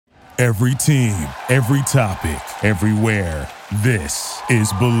Every team, every topic, everywhere. This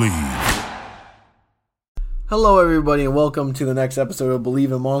is Believe. Hello, everybody, and welcome to the next episode of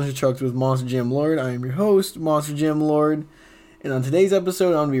Believe in Monster Trucks with Monster Jam Lord. I am your host, Monster Jam Lord, and on today's episode,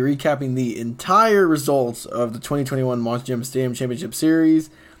 I'm going to be recapping the entire results of the 2021 Monster Jam Stadium Championship Series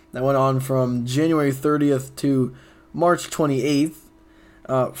that went on from January 30th to March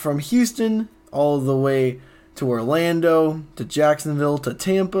 28th, from Houston all the way to Orlando, to Jacksonville, to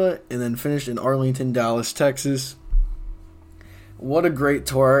Tampa, and then finished in Arlington, Dallas, Texas. What a great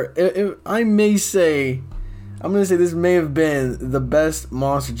tour. I'm going to say this may have been the best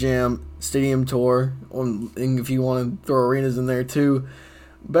Monster Jam Stadium tour, and if you want to throw arenas in there too.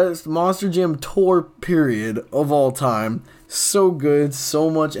 Best Monster Jam tour period of all time. So good, so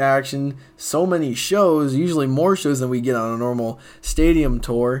much action, so many shows, usually more shows than we get on a normal stadium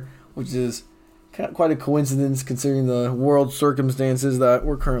tour, which is quite a coincidence considering the world circumstances that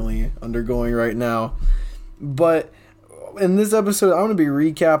we're currently undergoing right now. But in this episode, I'm going to be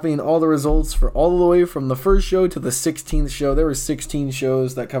recapping all the results for all the way from the first show to the 16th show. There were 16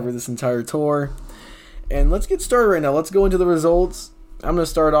 shows that covered this entire tour. And let's get started right now. Let's go into the results. I'm going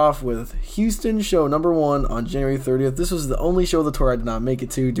to start off with Houston show number 1 on January 30th. This was the only show of the tour I did not make it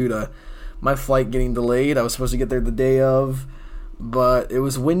to due to my flight getting delayed. I was supposed to get there the day of, but it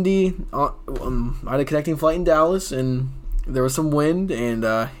was windy. I had a connecting flight in Dallas, and there was some wind, and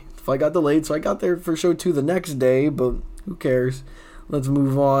the flight got delayed, so I got there for show 2 the next day, but who cares? Let's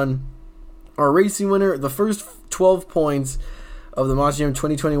move on. Our racing winner, the first 12 points of the Monster Jam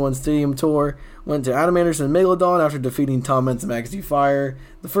 2021 Stadium Tour, went to Adam Anderson and Megalodon after defeating Tom Meents and Max D. Fire,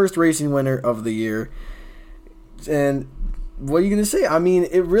 the first racing winner of the year. And what are you going to say? I mean,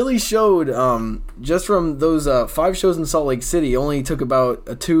 it really showed, just from those 5 shows in Salt Lake City, it only took about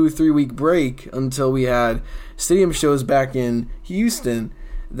a 2-3 week break until we had stadium shows back in Houston,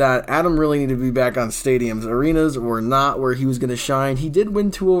 that Adam really needed to be back on stadiums. Arenas were not where he was going to shine. He did win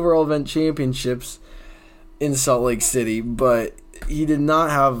 2 overall event championships in Salt Lake City, but he did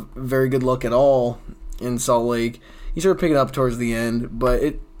not have very good luck at all in Salt Lake. He started picking up towards the end, but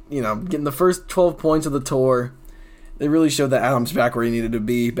getting the first 12 points of the tour, they really showed that Adam's back where he needed to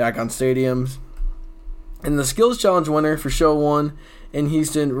be, back on stadiums. And the Skills Challenge winner for Show 1 in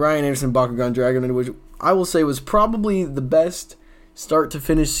Houston, Ryan Anderson Bakugan Dragon, which I will say was probably the best start to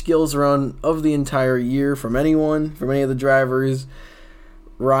finish skills run of the entire year from any of the drivers.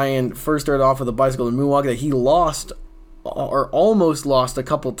 Ryan first started off with a bicycle and moonwalk that he lost, or almost lost a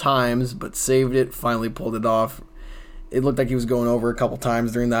couple times, but saved it, finally pulled it off. It looked like he was going over a couple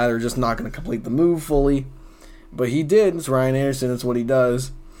times during that, or just not going to complete the move fully. But he did. It's Ryan Anderson. That's what he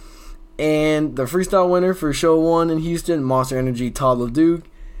does. And the freestyle winner for Show 1 in Houston, Monster Energy Todd LeDuc.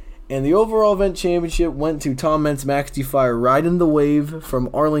 And the overall event championship went to Tom Meents Max D. Fire riding the wave from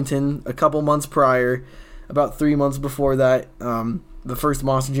Arlington a couple months prior, about 3 months before that. The first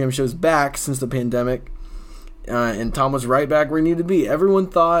Monster Jam shows back since the pandemic. And Tom was right back where he needed to be. Everyone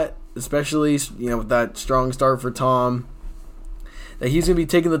thought, especially with that strong start for Tom, that he's going to be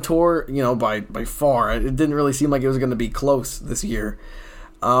taking the tour, by far. It didn't really seem like it was going to be close this year.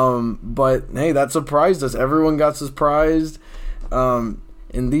 But, hey, that surprised us. Everyone got surprised.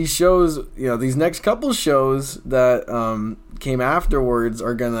 And these shows, these next couple shows that came afterwards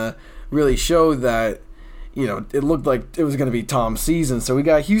are going to really show that, it looked like it was going to be Tom's season. So we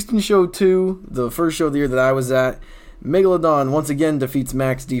got Houston Show 2, the first show of the year that I was at. Megalodon once again defeats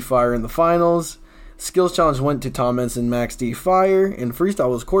Max D. Fire in the finals. Skills Challenge went to Tom Meents and Max D. Fire, and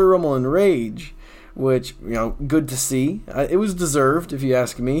freestyle was Corey Rummel and Rage, which, good to see. It was deserved, if you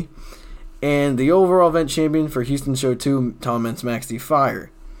ask me. And the overall event champion for Houston Show 2, Tom Meents, Max D.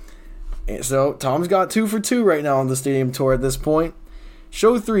 Fire. And so Tom's got 2 for 2 right now on the stadium tour at this point.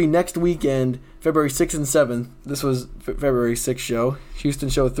 Show 3 next weekend, February 6th and 7th. This was February 6th show. Houston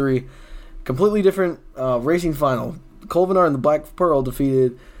Show 3. Completely different racing final. Colvinar and the Black Pearl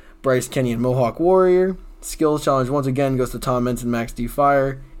defeated Bryce Kenny and Mohawk Warrior. Skills Challenge once again goes to Tom Meents and Max D.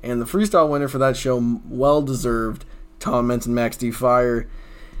 Fire. And the freestyle winner for that show, well-deserved, Tom Meents and Max D. Fire.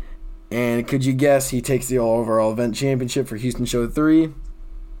 And could you guess he takes the overall event championship for Houston Show 3?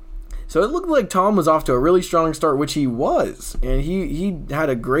 So it looked like Tom was off to a really strong start, which he was. And he had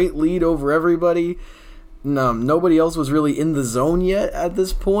a great lead over everybody. Nobody else was really in the zone yet at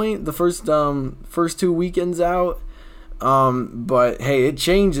this point, the first 2 weekends out. But hey, it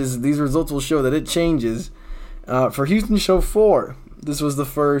changes. These results will show that it changes. For Houston Show 4, this was the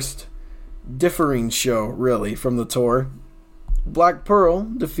first differing show, really, from the tour. Black Pearl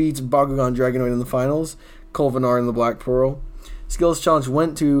defeats Bakugan Dragonoid in the finals. Colvinar in the Black Pearl. Skills Challenge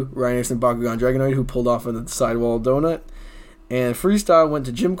went to Ryan Anderson Bakugan Dragonoid, who pulled off on the sidewall donut. And freestyle went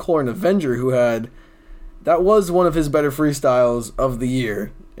to Jim Kohler and Avenger, that was one of his better freestyles of the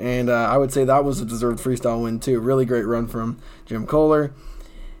year. And I would say that was a deserved freestyle win too. Really great run from Jim Kohler.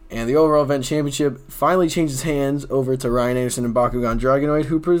 And the overall event championship finally changes hands over to Ryan Anderson and Bakugan Dragonoid,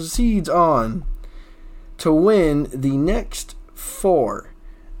 who proceeds on to win the next 4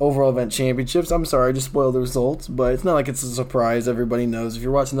 overall event championships. I'm sorry, I just spoiled the results, but it's not like it's a surprise. Everybody knows. If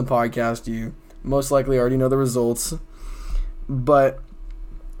you're watching the podcast, you most likely already know the results. But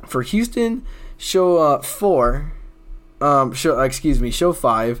for Houston, show 5,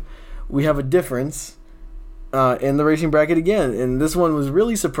 we have a difference in the racing bracket again. And this one was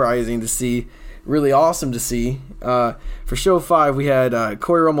really surprising to see, really awesome to see. For show 5, we had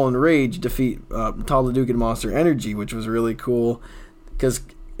Corey Rummel and Rage defeat Tal Duke and Monster Energy, which was really cool because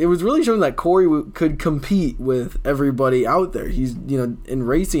it was really showing that Corey could compete with everybody out there. He's, in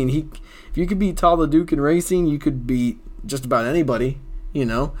racing, if you could beat Tal Duke in racing, you could beat just about anybody,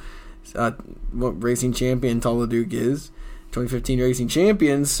 what racing champion Tal Duke is, 2015 racing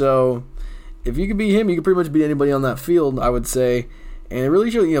champion. So if you could beat him, you could pretty much beat anybody on that field, I would say. And it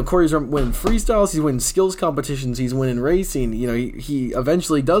really showed, Corey's winning freestyles, he's winning skills competitions, he's winning racing. He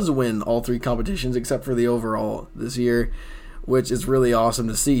eventually does win all 3 competitions except for the overall this year, which is really awesome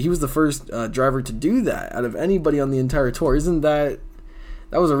to see. He was the first driver to do that out of anybody on the entire tour. Isn't that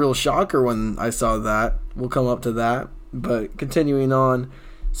was a real shocker when I saw that. We'll come up to that. But continuing on,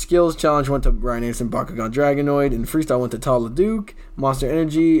 Skills Challenge went to Ryan Anderson, Bakugan Dragonoid, and Freestyle went to Tal Duke, Monster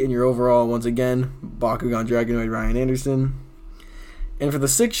Energy, and your overall, once again, Bakugan Dragonoid, Ryan Anderson. And for the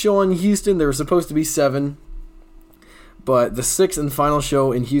 6th show in Houston, there were supposed to be 7, but the 6th and final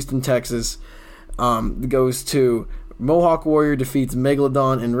show in Houston, Texas, goes to Mohawk Warrior defeats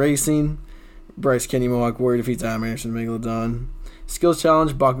Megalodon in racing. Bryce Kenny, Mohawk Warrior defeats Adam Anderson, Megalodon. Skills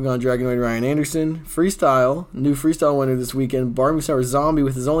Challenge, Bakugan Dragonoid, Ryan Anderson. Freestyle, new freestyle winner this weekend, Barmy Zombie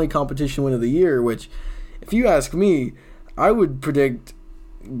with his only competition win of the year, which, if you ask me, I would predict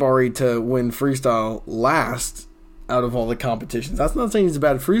Bari to win freestyle last out of all the competitions. That's not saying he's a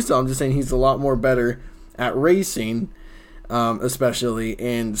bad freestyle, I'm just saying he's a lot more better at racing, especially,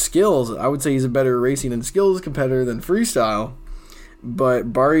 and skills. I would say he's a better racing and skills competitor than freestyle.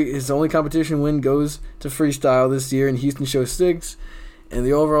 But Bari, his only competition win goes to freestyle this year in Houston Show 6, and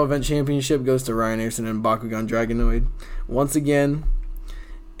the overall event championship goes to Ryan Anderson and Bakugan Dragonoid once again.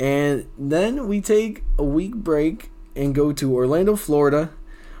 And then we take a week break and go to Orlando, Florida,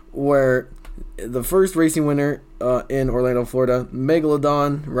 where the first racing winner in Orlando, Florida,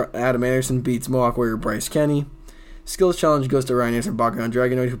 Megalodon, Adam Anderson beats Mohawk Warrior Bryce Kenny. Skills Challenge goes to Ryan Anderson and Bakugan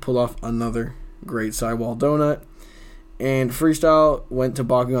Dragonoid, who pulled off another great sidewall donut. And freestyle went to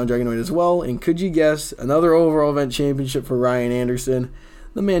Bakugan Dragonoid as well. And could you guess, another overall event championship for Ryan Anderson.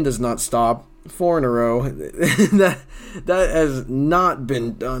 The man does not stop. 4 in a row. that has not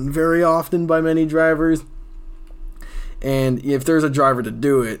been done very often by many drivers. And if there's a driver to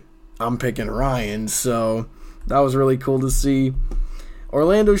do it, I'm picking Ryan. So that was really cool to see.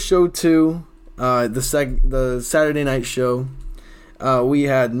 Orlando Show 2, the Saturday night show. We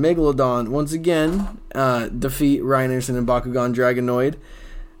had Megalodon once again defeat Ryan Anderson and Bakugan Dragonoid,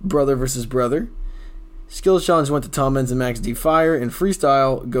 brother versus brother. Skills Challenge went to Tom Benz and Max D Fire, and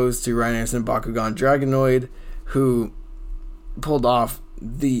freestyle goes to Ryan Anderson and Bakugan Dragonoid, who pulled off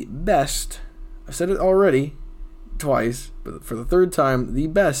the best, I said it already twice, but for the 3rd time, the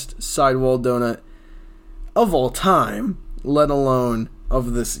best sidewall donut of all time, let alone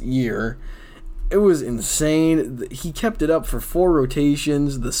of this year. It was insane. He kept it up for 4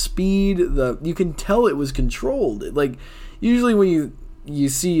 rotations. The speed, you can tell it was controlled. Like, usually when you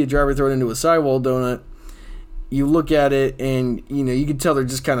see a driver throw it into a sidewall donut, you look at it and, you can tell they're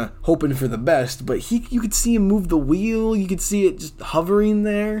just kind of hoping for the best. But you could see him move the wheel. You could see it just hovering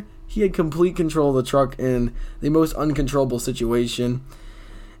there. He had complete control of the truck in the most uncontrollable situation.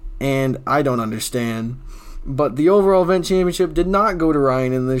 And I don't understand. But the overall event championship did not go to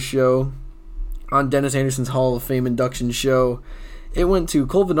Ryan in this show. On Dennis Anderson's Hall of Fame induction show, it went to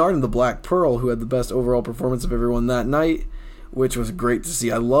Cole Vennard and the Black Pearl, who had the best overall performance of everyone that night, which was great to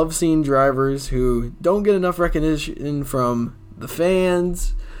see. I love seeing drivers who don't get enough recognition from the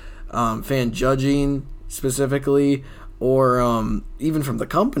fans, fan judging specifically, or even from the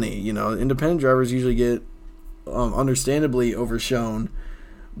company. Independent drivers usually get understandably overshown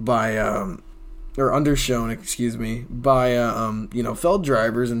by or undershown, by Feld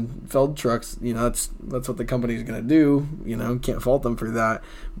drivers and Feld trucks. That's what the company's gonna do. Can't fault them for that.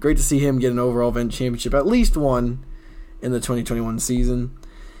 Great to see him get an overall event championship, at least one, in the 2021 season.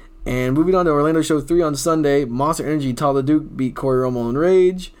 And moving on to Orlando Show 3 on Sunday, Monster Energy Tal Duke beat Corey Rummel and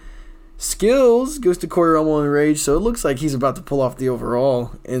Rage. Skills goes to Corey Rummel and Rage, so it looks like he's about to pull off the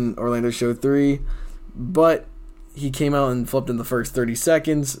overall in Orlando Show 3, but he came out and flipped in the first 30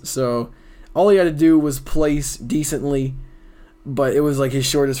 seconds, so all he had to do was place decently, but it was like his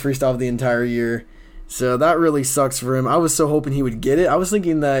shortest freestyle of the entire year, so that really sucks for him. I was so hoping he would get it. I was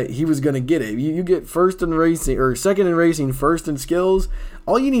thinking that he was going to get it. You get first in racing, or second in racing, first in skills,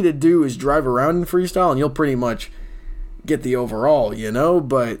 all you need to do is drive around in freestyle, and you'll pretty much get the overall,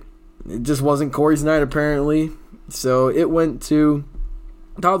 but it just wasn't Corey's night, apparently. So it went to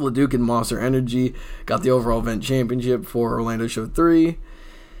Todd LeDuc and Monster Energy, got the overall event championship for Orlando Show 3.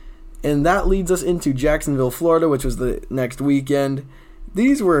 And that leads us into Jacksonville, Florida, which was the next weekend.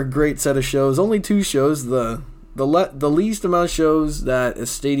 These were a great set of shows. Only 2 shows. The least amount of shows that a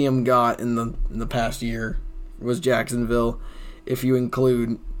stadium got in the past year was Jacksonville, if you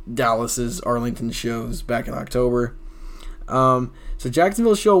include Dallas's Arlington shows back in October. So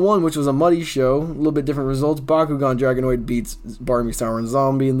Jacksonville Show 1, which was a muddy show, a little bit different results. Bakugan Dragonoid beats Barbie Sour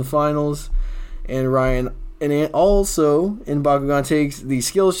Zombie in the finals. And also in Bakugan takes the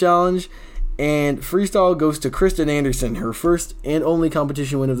Skills Challenge. And freestyle goes to Kristen Anderson, her first and only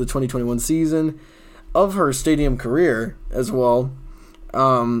competition win of the 2021 season of her stadium career as well.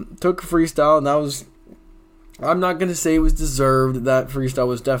 Took freestyle, and that was, I'm not going to say it was deserved. That freestyle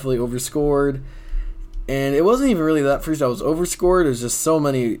was definitely overscored. And it wasn't even really that freestyle was overscored. It was just so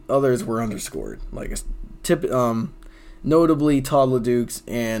many others were underscored. Like notably Todd LeDuc's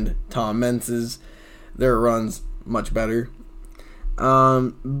and Tom Mentz's. Their runs much better.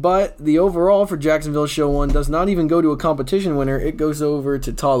 But the overall for Jacksonville Show 1 does not even go to a competition winner. It goes over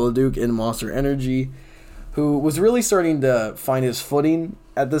to Todd LeDuc and Monster Energy, who was really starting to find his footing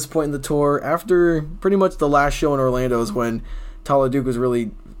at this point in the tour. After pretty much the last show in Orlando is when Todd LeDuc was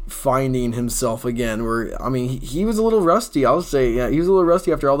really finding himself again. He was a little rusty, I'll say. Yeah, he was a little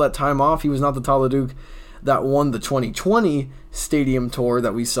rusty after all that time off. He was not the Todd LeDuc that won the 2020 stadium tour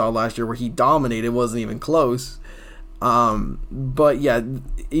that we saw last year, where he dominated. It wasn't even close. But yeah,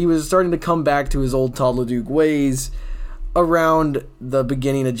 he was starting to come back to his old Todd LeDuc ways around the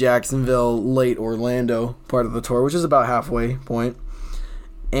beginning of Jacksonville, late Orlando part of the tour, which is about halfway point.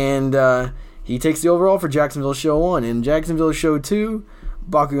 And he takes the overall for Jacksonville Show 1. In Jacksonville Show 2,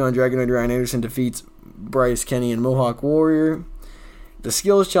 Bakugan Dragonoid Ryan Anderson defeats Bryce Kenny and Mohawk Warrior. The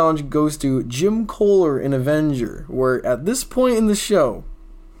Skills Challenge goes to Jim Kohler in Avenger, where at this point in the show,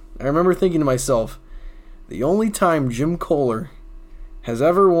 I remember thinking to myself, the only time Jim Kohler has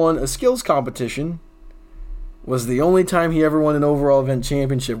ever won a skills competition was the only time he ever won an overall event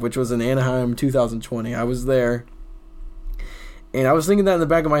championship, which was in Anaheim 2020. I was there. And I was thinking that in the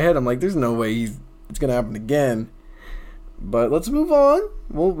back of my head. I'm like, there's no way it's going to happen again. But let's move on.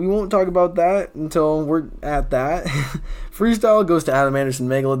 Well, we won't talk about that until we're at that. Freestyle goes to Adam Anderson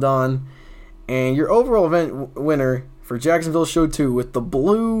Megalodon. And your overall event winner for Jacksonville Show 2 with the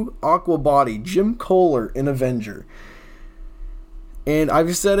blue aqua body, Jim Kohler in Avenger. And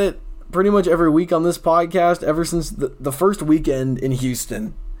I've said it pretty much every week on this podcast ever since the first weekend in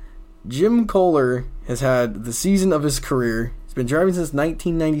Houston. Jim Kohler has had the season of his career. He's been driving since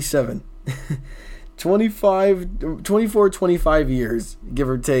 1997. 25 years, give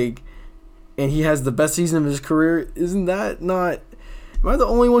or take. And he has the best season of his career. Isn't that not... Am I the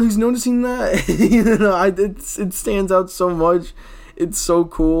only one who's noticing that? It stands out so much. It's so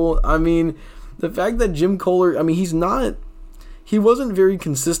cool. I mean, the fact that Jim Kohler... I mean, he wasn't very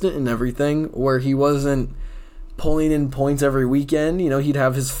consistent in everything, where he wasn't pulling in points every weekend. He'd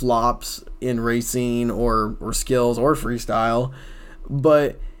have his flops in racing or skills or freestyle.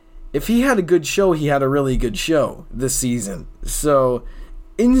 But if he had a good show, he had a really good show this season. So,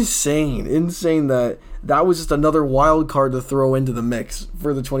 insane that was just another wild card to throw into the mix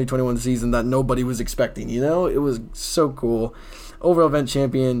for the 2021 season that nobody was expecting, It was so cool. Overall event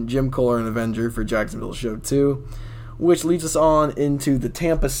champion, Jim Kohler and Avenger for Jacksonville Show 2, which leads us on into the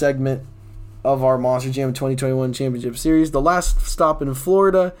Tampa segment of our Monster Jam 2021 Championship Series, the last stop in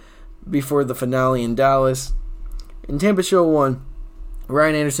Florida before the finale in Dallas. In Tampa Show 1,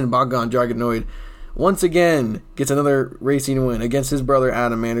 Ryan Anderson, Bakugan Dragonoid, once again gets another racing win against his brother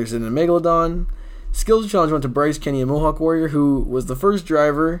Adam Anderson and Megalodon. Skills Challenge went to Bryce Kenny and Mohawk Warrior, who was the first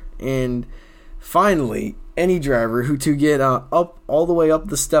driver and finally any driver to get up all the way up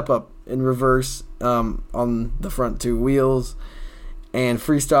the step up in reverse on the front 2 wheels. And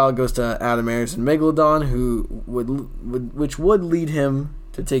freestyle goes to Adam Anderson Megalodon, which would lead him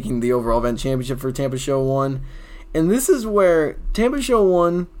to taking the overall event championship for Tampa Show 1. And this is where Tampa Show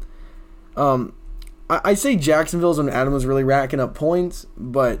 1, I say Jacksonville's when Adam was really racking up points,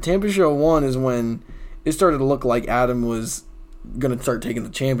 but Tampa Show 1 is when it started to look like Adam was going to start taking the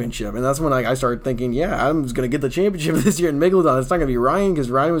championship. And that's when I started thinking, yeah, Adam's going to get the championship this year in Megalodon. It's not going to be Ryan, because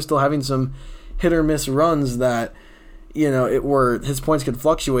Ryan was still having some hit or miss runs that, where his points could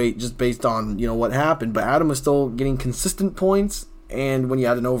fluctuate just based on, what happened. But Adam was still getting consistent points, and when you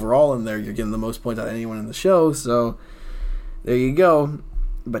add an overall in there, you're getting the most points out of anyone in the show. So there you go.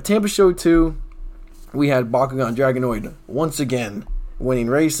 But Tampa Show 2, we had Bakugan Dragonoid once again winning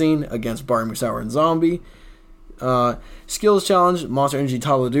racing against Bar Musauer and Zombie. Skills challenge, Monster Energy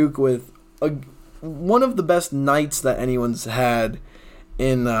Taladuke with one of the best nights that anyone's had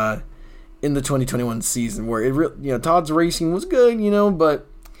in the 2021 season, where Todd's racing was good, but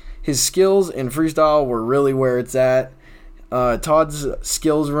his skills and freestyle were really where it's at. Todd's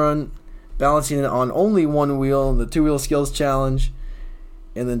skills run, balancing it on only one wheel, the 2-wheel skills challenge,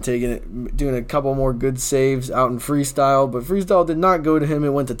 and then doing a couple more good saves out in freestyle. But freestyle did not go to him. It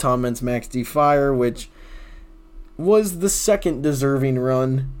went to Tom Meents Max D Fire, which was the second deserving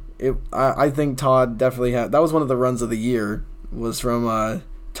run. I think Todd definitely had. That was one of the runs of the year. Was from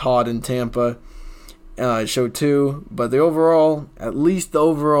Todd in Tampa, show 2. But at least the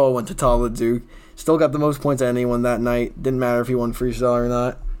overall went to Taladuke. Still got the most points at anyone that night. Didn't matter if he won freestyle or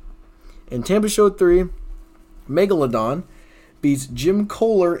not. In Tampa Show 3, Megalodon beats Jim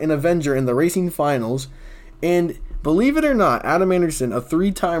Kohler and Avenger in the racing finals. And believe it or not, Adam Anderson, a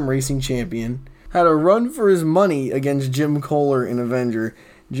 3-time racing champion, had a run for his money against Jim Kohler and Avenger.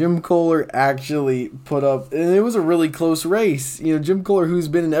 Jim Kohler actually put up, and it was a really close race. Jim Kohler, who's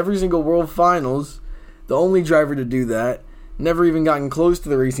been in every single World Finals, the only driver to do that, never even gotten close to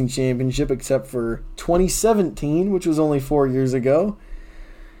the racing championship except for 2017, which was only 4 years ago,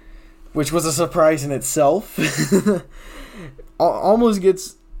 which was a surprise in itself. Almost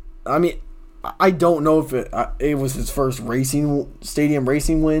gets, I don't know if it was his first stadium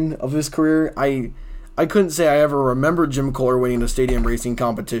racing win of his career. I couldn't say I ever remember Jim Kohler winning a stadium racing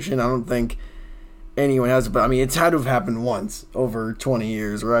competition. I don't think anyone has, but it's had to have happened once over 20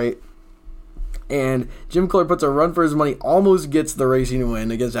 years, right? And Jim Kohler puts a run for his money, almost gets the racing win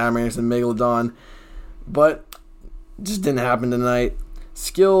against Adam Anderson Megalodon, but just didn't happen tonight.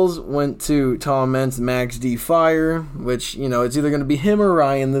 Skills went to Tom Meents Max D Fire, which, it's either going to be him or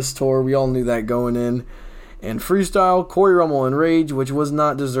Ryan this tour. We all knew that going in. And freestyle, Corey Rummel and Rage, which was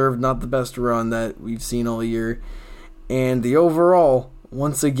not deserved, not the best run that we've seen all year. And the overall,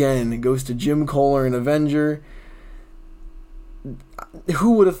 once again, goes to Jim Kohler and Avenger.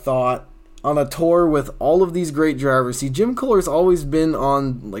 Who would have thought, on a tour with all of these great drivers? See, Jim Kohler's always been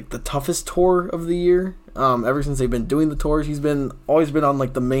on the toughest tour of the year. Ever since they've been doing the tours, he's always been on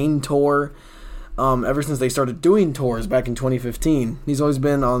the main tour. Ever since they started doing tours back in 2015, he's always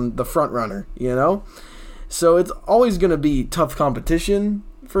been on the front runner, So it's always going to be tough competition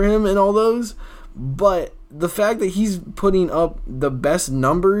for him in all those. But the fact that he's putting up the best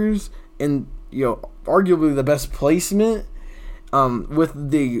numbers and, arguably the best placement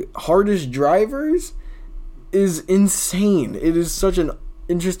with the hardest drivers is insane. It is such an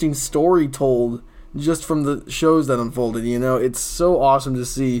interesting story told just from the shows that unfolded. It's so awesome to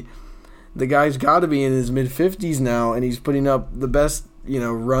see. The guy's got to be in his mid-50s now, and he's putting up the best,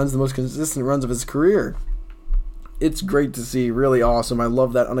 runs, the most consistent runs of his career. It's great to see. Really awesome. I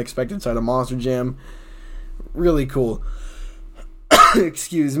love that unexpected side of Monster Jam. Really cool.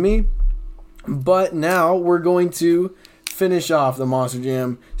 Excuse me. But now we're going to finish off the Monster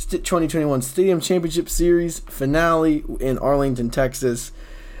Jam 2021 Stadium Championship Series finale in Arlington, Texas.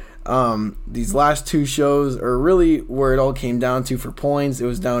 These last 2 shows are really where it all came down to for points. It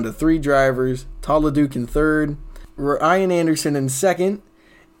was down to 3 drivers. Taladuke in 3rd, Ryan Anderson in 2nd,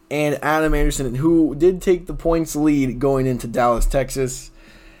 and Adam Anderson, who did take the points lead going into Dallas, Texas.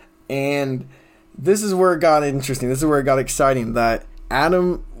 And this is where it got interesting. This is where it got exciting, that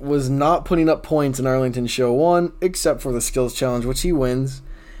Adam was not putting up points in Arlington Show 1, except for the Skills Challenge, which he wins.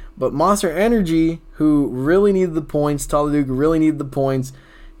 But Monster Energy, who really needed the points, Taladuke really needed the points,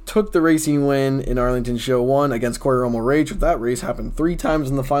 took the racing win in Arlington Show 1 against Corey Rummel Rage. That race happened 3 times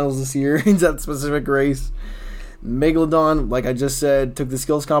in the finals this year in that specific race. Megalodon, like I just said, took the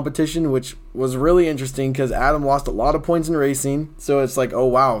skills competition, which was really interesting because Adam lost a lot of points in racing. So it's like, oh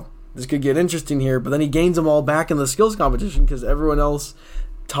wow, this could get interesting here. But then he gains them all back in the skills competition because everyone else,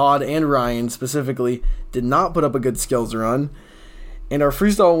 Todd and Ryan specifically, did not put up a good skills run. And our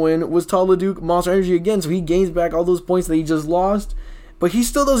freestyle win was Taladuke Monster Energy again, so he gains back all those points that he just lost. But he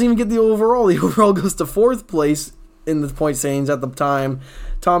still doesn't even get the overall. The overall goes to 4th place in the point standings at the time.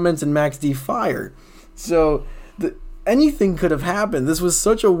 Tom Meents and Max D Fire. So anything could have happened. This was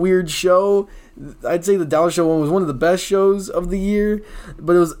such a weird show. I'd say the Dallas show one was one of the best shows of the year,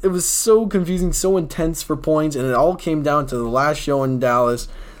 but it was so confusing, so intense for points, and it all came down to the last show in Dallas,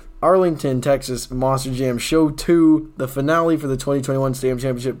 Arlington, Texas, Monster Jam Show 2, the finale for the 2021 Stadium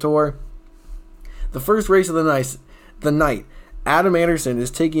Championship Tour. The first race of the night, Adam Anderson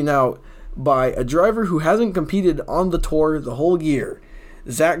is taken out by a driver who hasn't competed on the tour the whole year.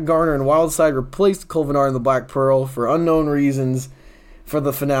 Zach Garner and Wildside replaced Colvinar and the Black Pearl for unknown reasons for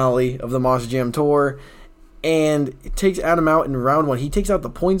the finale of the Monster Jam Tour, and it takes Adam out in round 1. He takes out the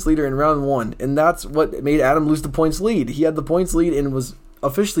points leader in round 1, and that's what made Adam lose the points lead. He had the points lead and was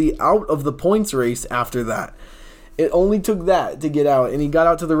officially out of the points race after that. It only took that to get out, and he got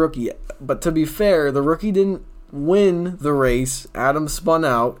out to the rookie. But to be fair, the rookie didn't win the race. Adam spun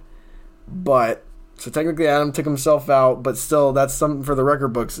out, so technically Adam took himself out, but still, that's something for the record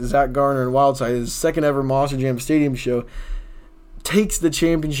books. Zach Garner and Wildside, his second ever Monster Jam Stadium show, takes the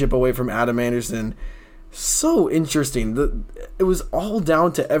championship away from Adam Anderson. So interesting. It was all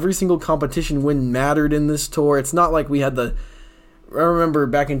down to every single competition win mattered in this tour. It's not like we had I remember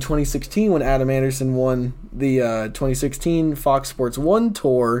back in 2016 when Adam Anderson won the 2016 Fox Sports 1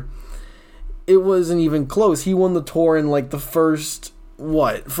 tour, it wasn't even close. He won the tour in like the first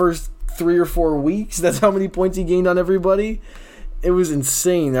 3 or 4 weeks. That's how many points he gained on everybody. It was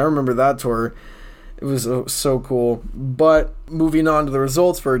insane. I remember that tour. It was so cool. But moving on to the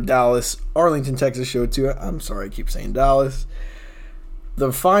results for Dallas, Arlington, Texas Show 2. I'm sorry, I keep saying Dallas.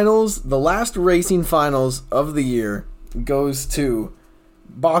 The finals, the last racing finals of the year, goes to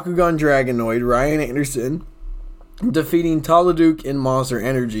Bakugan Dragonoid, Ryan Anderson, defeating Taladuke and Monster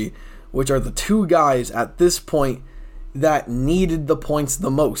Energy, which are the two guys at this point that needed the points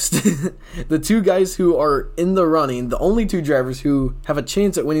the most. The two guys who are in the running, the only two drivers who have a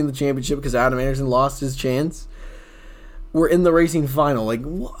chance at winning the championship because Adam Anderson lost his chance, were in the racing final. Like,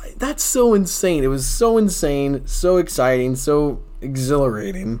 what? That's so insane. It was so insane, so exciting, so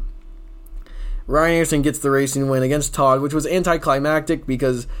exhilarating. Ryan Anderson gets the racing win against Todd, which was anticlimactic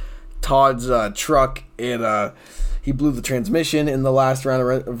because Todd's truck, he blew the transmission in the last round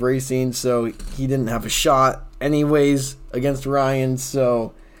of racing, so he didn't have a shot anyways against Ryan,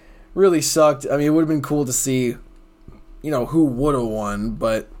 so really sucked. I mean, it would have been cool to see, who would have won,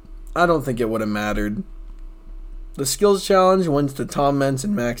 but I don't think it would have mattered. The skills challenge went to Tom Mentz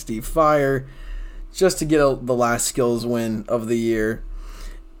and Max D. Fire just to get the last skills win of the year.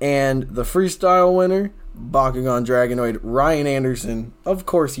 And the freestyle winner, Bakugan Dragonoid, Ryan Anderson, of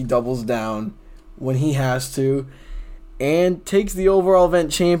course he doubles down when he has to, and takes the overall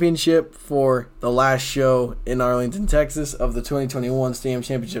event championship for the last show in Arlington, Texas of the 2021 Stadium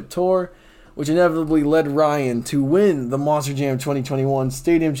Championship Tour, which inevitably led Ryan to win the Monster Jam 2021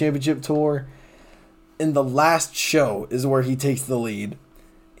 Stadium Championship Tour. In the last show is where he takes the lead.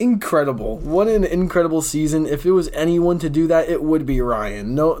 Incredible. What an incredible season. If it was anyone to do that, it would be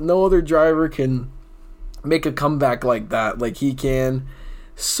Ryan. No other driver can make a comeback like that, like he can.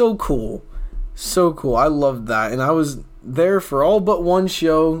 So cool. So cool. I loved that. And I was there for all but one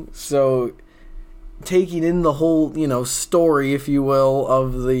show, so taking in the whole, story, if you will,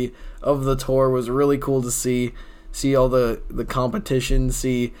 of the tour was really cool to see. See all the competition,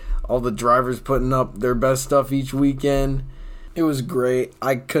 see all the drivers putting up their best stuff each weekend. It was great.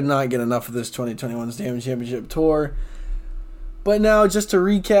 I could not get enough of this 2021 Stadium Championship Tour. But now, just to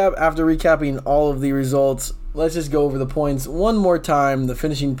recap, after recapping all of the results, let's just go over the points one more time, the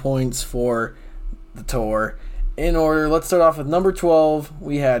finishing points for the tour. In order, let's start off with number 12.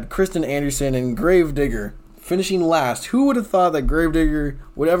 We had Kristen Anderson and Gravedigger finishing last. Who would have thought that Gravedigger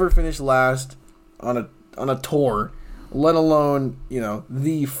would ever finish last on a tour, let alone,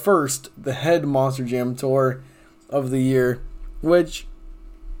 the head Monster Jam Tour of the year, which,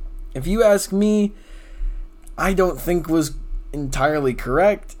 if you ask me, I don't think was entirely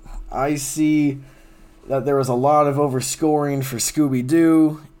correct. I see that there was a lot of overscoring for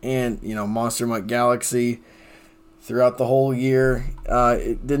Scooby-Doo and, Monster Mutt Galaxy throughout the whole year.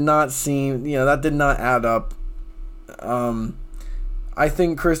 It did not seem, that did not add up. I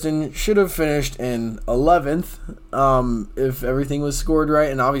think Kristen should have finished in 11th if everything was scored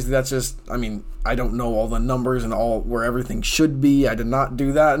right. And obviously that's just, I don't know all the numbers and all where everything should be. I did not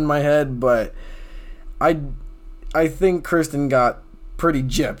do that in my head, but I think Kristen got pretty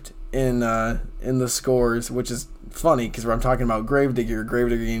gypped in the scores, which is funny because I'm talking about Gravedigger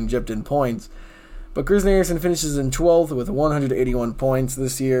getting gypped in points. But Kristen Anderson finishes in 12th with 181 points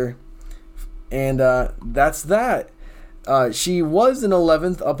this year. And that's that. She was in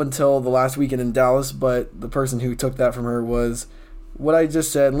 11th up until the last weekend in Dallas, but the person who took that from her was what I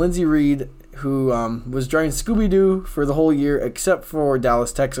just said, Lindsay Reed, who was driving Scooby-Doo for the whole year, except for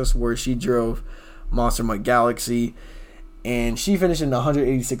Dallas, Texas, where she drove Monster Mutt Galaxy. And she finished in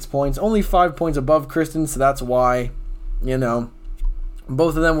 186 points, only 5 points above Kristen, so that's why,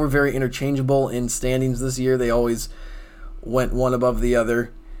 both of them were very interchangeable in standings this year. They always went one above the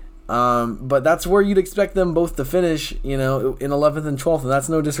other. But that's where you'd expect them both to finish, in 11th and 12th. And that's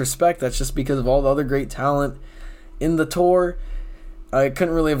no disrespect. That's just because of all the other great talent in the tour. It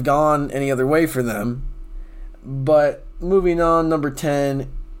couldn't really have gone any other way for them. But moving on, number 10,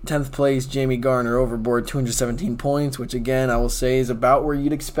 10th place, Jamie Garner, Overboard, 217 points, which again, I will say is about where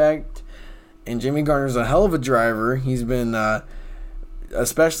you'd expect. And Jamie Garner's a hell of a driver. He's been,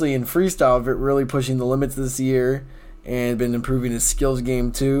 especially in freestyle, really pushing the limits this year and been improving his skills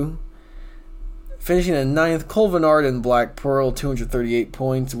game too. Finishing in 9th, Cole Vennard in Black Pearl, 238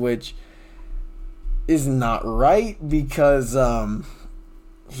 points, which is not right because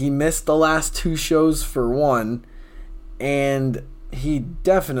he missed the last 2 shows for one, and he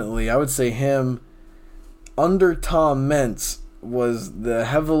definitely, I would say him, under Tom Meents, was the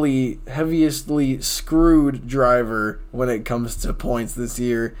heaviestly screwed driver when it comes to points this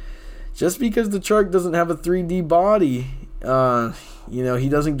year. Just because the truck doesn't have a 3D body, he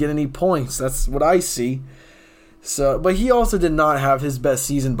doesn't get any points. That's what I see. So, but he also did not have his best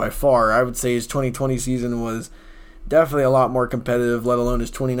season by far. I would say his 2020 season was definitely a lot more competitive, let alone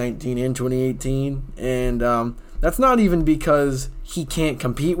his 2019 and 2018. And that's not even because he can't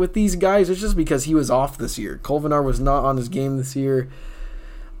compete with these guys. It's just because he was off this year. Cole Vennard was not on his game this year.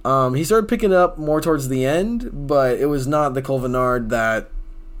 He started picking up more towards the end, but it was not the Cole Vennard that,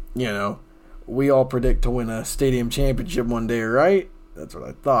 we all predict to win a stadium championship one day, right? That's what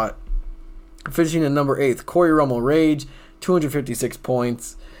I thought. Finishing in number 8, Corey Rummel Rage, 256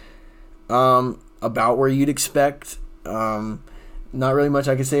 points. About where you'd expect. Not really much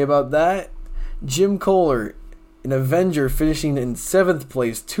I can say about that. Jim Kohler, an Avenger, finishing in 7th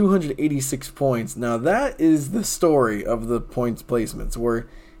place, 286 points. Now that is the story of the points placements, where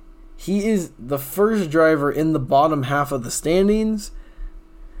he is the first driver in the bottom half of the standings,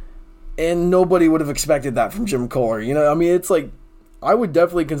 and nobody would have expected that from Jim Kohler. It's like, I would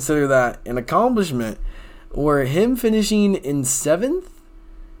definitely consider that an accomplishment, where him finishing in 7th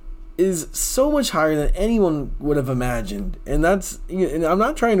is so much higher than anyone would have imagined. And and I'm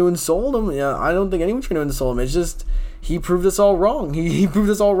not trying to insult him. I don't think anyone's trying to insult him. It's just, he proved us all wrong. He proved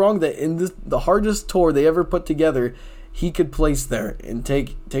us all wrong that in the hardest tour they ever put together, he could place there and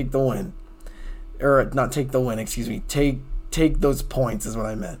take the win. Or not take the win, excuse me. Take those points is what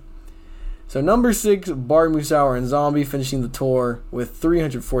I meant. So number 6, Bari Musauer and Zombie, finishing the tour with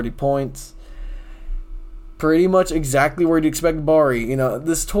 340 points. Pretty much exactly where you'd expect Bari.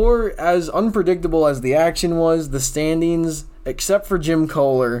 This tour, as unpredictable as the action was, the standings, except for Jim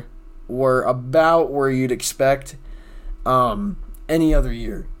Kohler, were about where you'd expect any other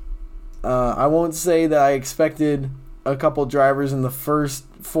year. I won't say that I expected a couple drivers in the first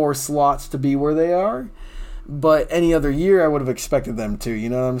 4 slots to be where they are, but any other year I would have expected them to, you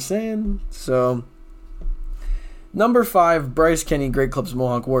know what I'm saying? So, number 5, Bryce Kenny, Great Clips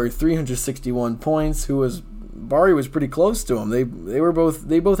Mohawk Warrior, 361 points, Bari was pretty close to him. They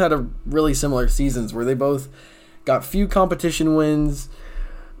both had a really similar seasons where they both got few competition wins,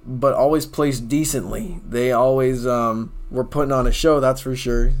 but always placed decently. They always were putting on a show, that's for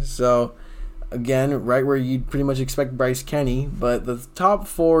sure. So, again, right where you'd pretty much expect Bryce Kenny, but the top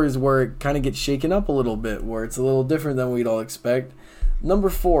 4 is where it kind of gets shaken up a little bit, where it's a little different than we'd all expect. Number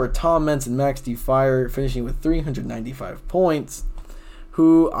 4, Tom Meents and Max D. Fire, finishing with 395 points,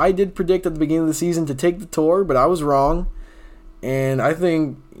 who I did predict at the beginning of the season to take the tour, but I was wrong. And I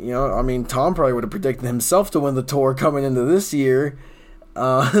think, Tom probably would have predicted himself to win the tour coming into this year.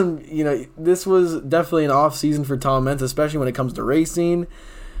 This was definitely an off season for Tom Meents, especially when it comes to racing.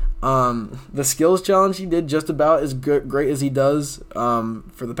 The skills challenge he did just about as great as he does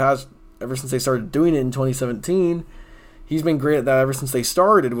for the past, ever since they started doing it in 2017. He's been great at that ever since they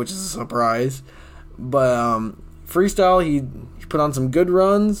started, which is a surprise. But freestyle, he put on some good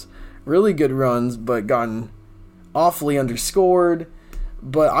runs, really good runs, but gotten awfully underscored.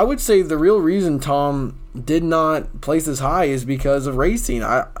 But I would say the real reason Tom did not place as high is because of racing.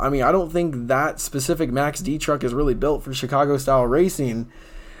 I don't think that specific Max D truck is really built for Chicago style racing.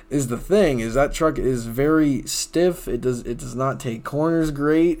 Is the thing, is that truck is very stiff. It does not take corners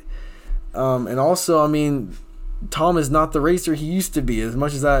great. And also, Tom is not the racer he used to be. As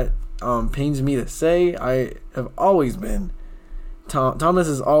much as that pains me to say, I have always been. Thomas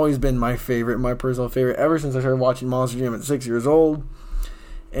has always been my favorite, my personal favorite, ever since I started watching Monster Jam at 6 years old.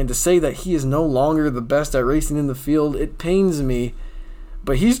 And to say that he is no longer the best at racing in the field, it pains me.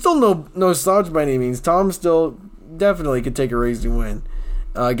 But he's still no slouch by any means. Tom still definitely could take a racing win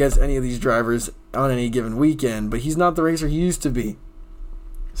against any of these drivers on any given weekend, but he's not the racer he used to be.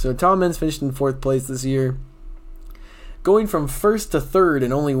 So Tom Meents finished in 4th place this year. Going from 1st to 3rd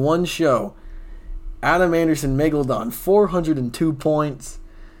in only one show, Adam Anderson Megalodon, 402 points,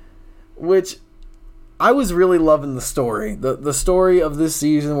 which I was really loving the story. The story of this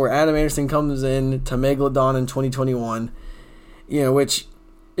season where Adam Anderson comes in to Megalodon in 2021, which,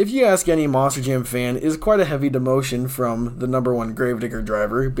 if you ask any Monster Jam fan, is quite a heavy demotion from the number 1 Gravedigger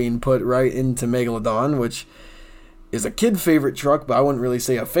driver being put right into Megalodon, which is a kid favorite truck, but I wouldn't really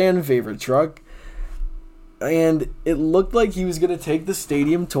say a fan favorite truck. And it looked like he was going to take the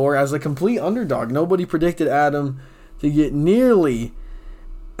Stadium Tour as a complete underdog. Nobody predicted Adam to get nearly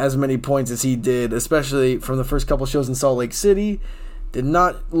as many points as he did, especially from the first couple shows in Salt Lake City. Did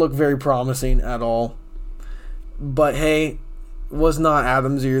not look very promising at all. But hey, was not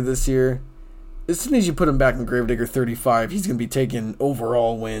Adam's year this year. As soon as you put him back in Gravedigger 35, he's going to be taking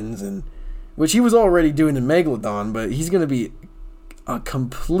overall wins, and which he was already doing in Megalodon, but he's going to be a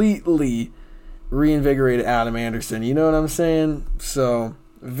completely reinvigorated Adam Anderson. You know what I'm saying? So,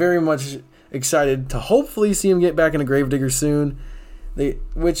 very much excited to hopefully see him get back into Gravedigger soon.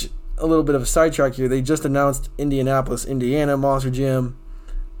 Which, a little bit of a sidetrack here, they just announced Indianapolis, Indiana Monster Jam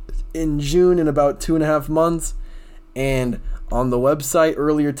in June in about 2.5 months. And on the website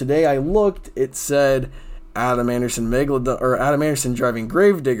earlier today, I looked, it said Adam Anderson driving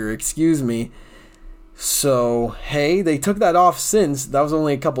Gravedigger, So, hey, they took that off since. That was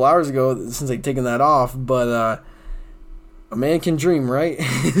only a couple hours ago since they'd taken that off. But a man can dream, right?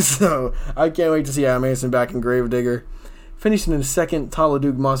 So, I can't wait to see Adam Anderson back in Gravedigger. Finishing in 2nd, Todd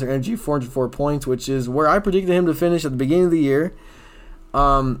LeDuc Monster Energy, 404 points, which is where I predicted him to finish at the beginning of the year.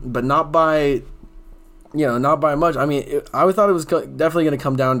 But not by much. I mean, I thought it was definitely going to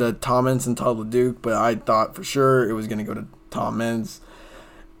come down to Tom Meents and Todd LeDuc, but I thought for sure it was going to go to Tom Meents.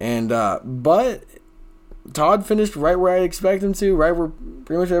 And, but Todd finished right where I expect him to, right where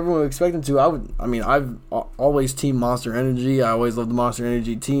pretty much everyone would expect him to. I've always teamed Monster Energy. I always loved the Monster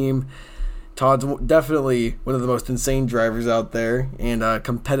Energy team. Todd's definitely one of the most insane drivers out there, and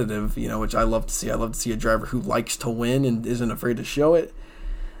competitive, which I love to see. I love to see a driver who likes to win and isn't afraid to show it.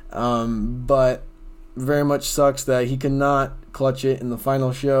 But very much sucks that he could not clutch it in the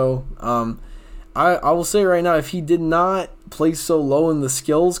final show. I will say right now, if he did not place so low in the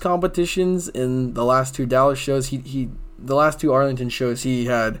skills competitions in the last 2 Dallas shows, the last 2 Arlington shows, he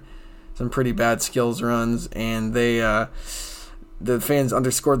had some pretty bad skills runs, and the fans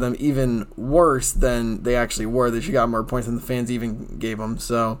underscored them even worse than they actually were. They should got more points than the fans even gave him.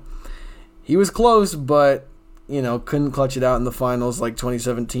 So he was close, but couldn't clutch it out in the finals like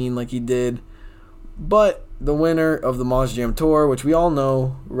 2017 like he did. But the winner of the Monster Jam Tour, which we all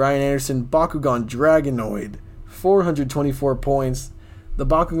know, Ryan Anderson, Bakugan Dragonoid, 424 points. The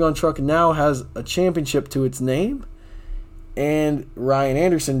Bakugan truck now has a championship to its name and Ryan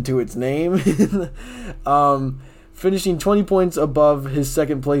Anderson to its name. Finishing 20 points above his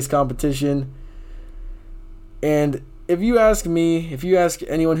 2nd place competition. And if you ask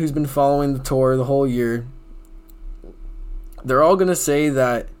anyone who's been following the tour the whole year, they're all going to say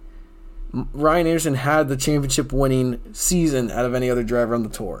that Ryan Anderson had the championship winning season out of any other driver on the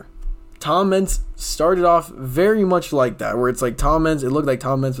tour. Tom Meents started off very much like that, where it's like it looked like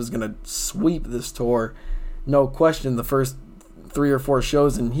Tom Meents was going to sweep this tour. No question, the first 3 or 4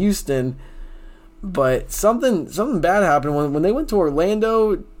 shows in Houston. But something bad happened when they went to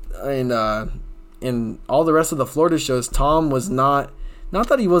Orlando and all the rest of the Florida shows. Tom was not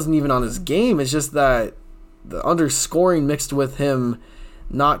that he wasn't even on his game. It's just that the underscoring mixed with him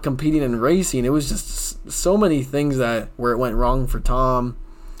not competing in racing. It was just so many things where it went wrong for Tom.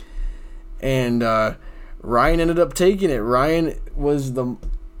 And Ryan ended up taking it. Ryan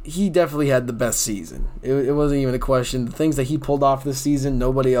he definitely had the best season. It wasn't even a question. The things that he pulled off this season,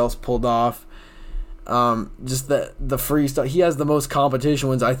 nobody else pulled off. Just the free stuff. He has the most competition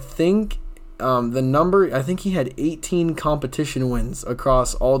wins. I think I think he had 18 competition wins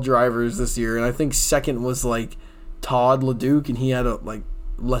across all drivers this year, and I think second was like Todd LeDuc, and he had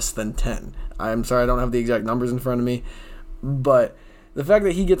less than 10. I'm sorry, I don't have the exact numbers in front of me, but the fact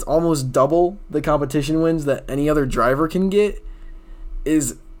that he gets almost double the competition wins that any other driver can get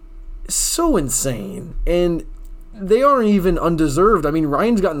is so insane, and they aren't even undeserved. I mean,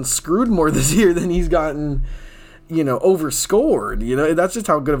 Ryan's gotten screwed more this year than he's gotten, overscored. That's just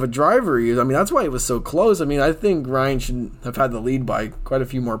how good of a driver he is. I mean, that's why it was so close. I mean, I think Ryan should have had the lead by quite a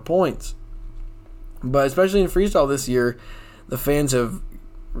few more points. But especially in freestyle this year, the fans have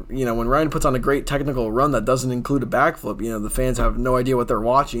when Ryan puts on a great technical run that doesn't include a backflip, the fans have no idea what they're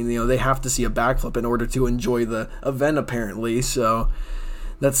watching. They have to see a backflip in order to enjoy the event, apparently. So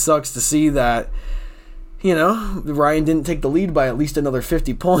that sucks to see that, Ryan didn't take the lead by at least another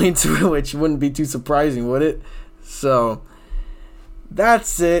 50 points, which wouldn't be too surprising, would it? So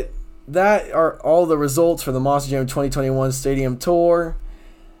that's it. That are all the results for the Monster Jam 2021 Stadium Tour.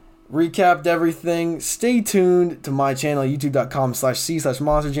 Recapped everything. Stay tuned to my channel,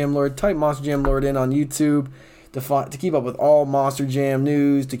 youtube.com/c/MonsterJamLord. Type Monster Jam Lord in on YouTube to keep up with all Monster Jam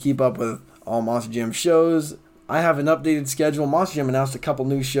news, to keep up with all Monster Jam shows. I have an updated schedule. Monster Jam announced a couple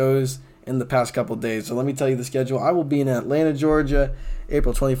new shows in the past couple days, so let me tell you the schedule. I will be in Atlanta, Georgia,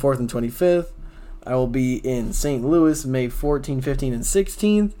 April 24th and 25th. I will be in St. Louis, May 14th, 15th, and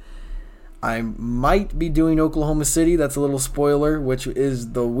 16th. I might be doing Oklahoma City. That's a little spoiler, which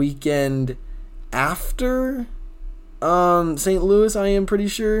is the weekend after St. Louis, I am pretty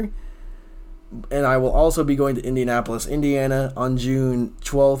sure. And I will also be going to Indianapolis, Indiana on June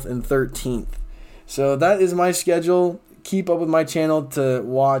 12th and 13th. So that is my schedule. Keep up with my channel to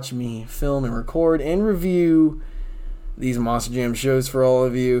watch me film and record and review these Monster Jam shows for all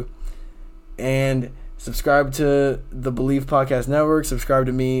of you. And subscribe to the Believe Podcast Network. Subscribe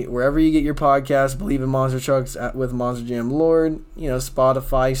to me wherever you get your podcasts. Believe in Monster Trucks with Monster Jam Lord.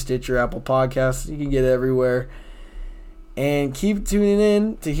 Spotify, Stitcher, Apple Podcasts. You can get it everywhere. And keep tuning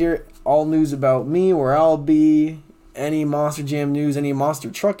in to hear all news about me, where I'll be, any Monster Jam news, any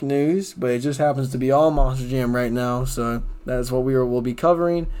Monster Truck news. But it just happens to be all Monster Jam right now. So that's what we'll be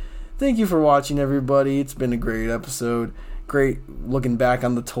covering. Thank you for watching, everybody. It's been a great episode. Great looking back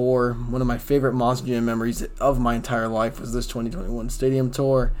on the tour. One of my favorite Monster Jam memories of my entire life was this 2021 Stadium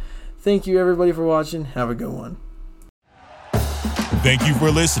Tour. Thank you, everybody, for watching. Have a good one. Thank you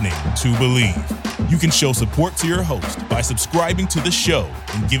for listening to Believe. You can show support to your host by subscribing to the show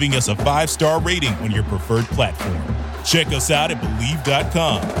and giving us a 5-star rating on your preferred platform. Check us out at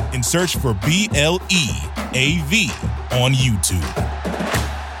Believe.com and search for BLEAV on YouTube.